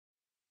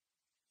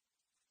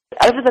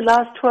over the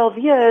last 12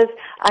 years,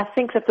 I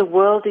think that the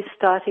world is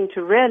starting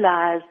to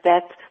realize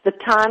that the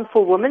time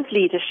for women's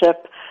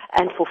leadership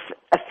and for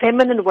a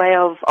feminine way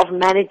of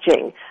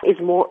managing is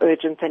more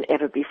urgent than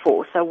ever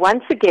before. So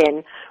once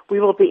again, we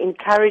will be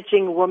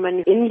encouraging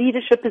women in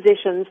leadership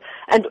positions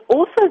and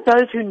also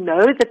those who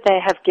know that they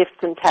have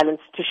gifts and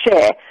talents to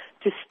share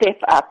to step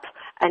up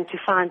and to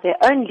find their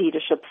own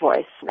leadership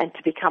voice and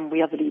to become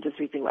we are the leaders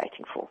we've been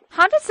waiting for.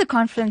 How does the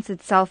conference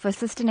itself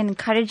assist in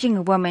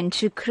encouraging women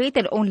to create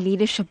their own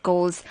leadership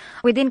goals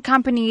within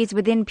companies,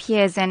 within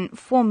peers, and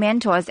for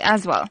mentors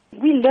as well?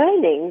 We're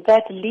learning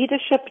that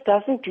leadership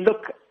doesn't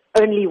look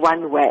only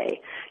one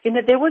way.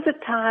 There was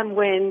a time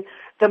when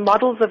the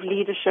models of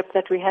leadership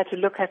that we had to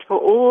look at were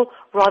all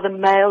rather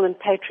male and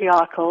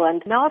patriarchal.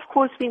 And now, of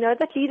course, we know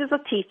that leaders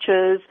are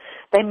teachers,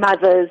 they're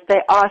mothers,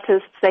 they're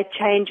artists, they're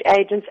change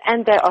agents,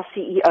 and they are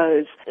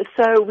CEOs.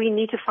 So we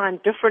need to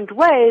find different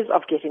ways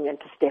of getting them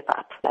to step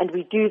up. And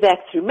we do that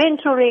through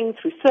mentoring,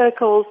 through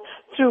circles,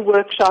 through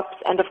workshops,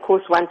 and, of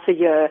course, once a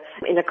year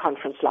in a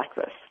conference like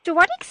this. To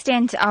what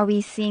extent are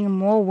we seeing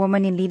more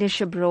women in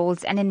leadership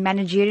roles and in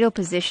managerial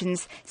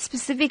positions,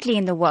 specifically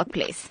in the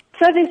workplace?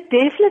 So there's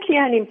definitely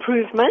an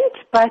improvement,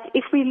 but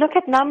if we look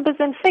at numbers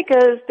and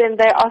figures, then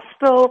they are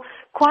still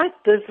quite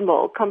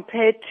dismal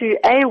compared to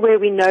A, where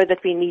we know that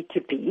we need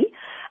to be,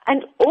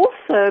 and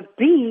also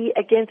B,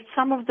 against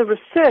some of the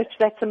research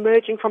that's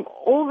emerging from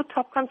all the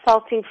top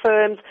consulting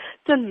firms,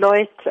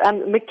 Deloitte,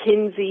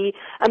 McKinsey,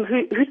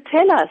 who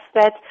tell us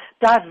that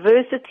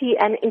diversity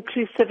and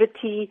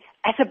inclusivity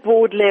at a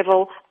board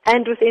level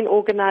and within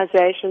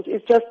organizations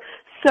is just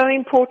so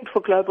important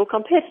for global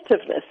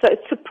competitiveness. So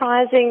it's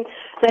surprising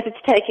that it's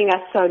taking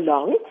us so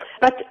long.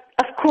 But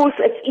of course,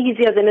 it's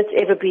easier than it's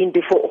ever been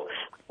before.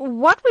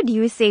 What would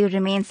you say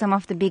remain some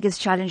of the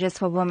biggest challenges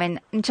for women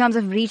in terms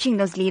of reaching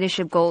those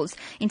leadership goals,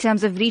 in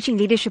terms of reaching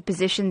leadership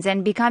positions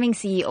and becoming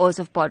CEOs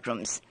of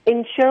boardrooms?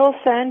 In Sheryl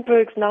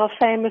Sandberg's now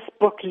famous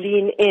book,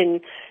 Lean In,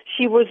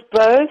 she was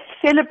both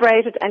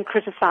celebrated and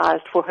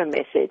criticized for her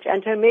message.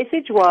 And her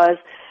message was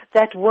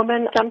that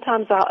women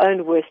sometimes are our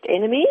own worst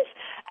enemies,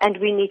 and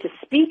we need to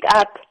speak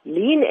up,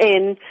 lean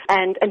in,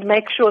 and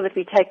make sure that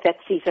we take that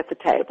seat at the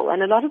table.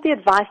 And a lot of the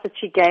advice that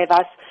she gave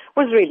us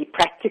was really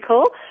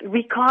practical.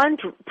 We can't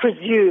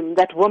presume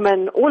that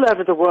women all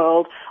over the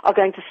world are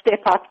going to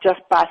step up just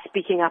by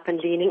speaking up and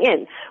leaning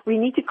in. We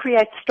need to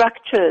create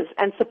structures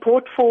and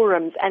support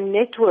forums and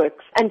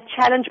networks and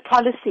challenge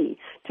policy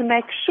to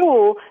make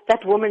sure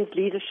that women's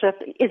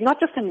leadership is not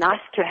just a nice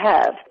to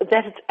have,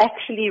 that it's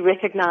actually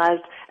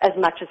recognized as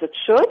much as it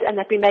should, and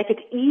that we make it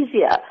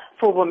easier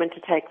for women to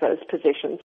take those positions.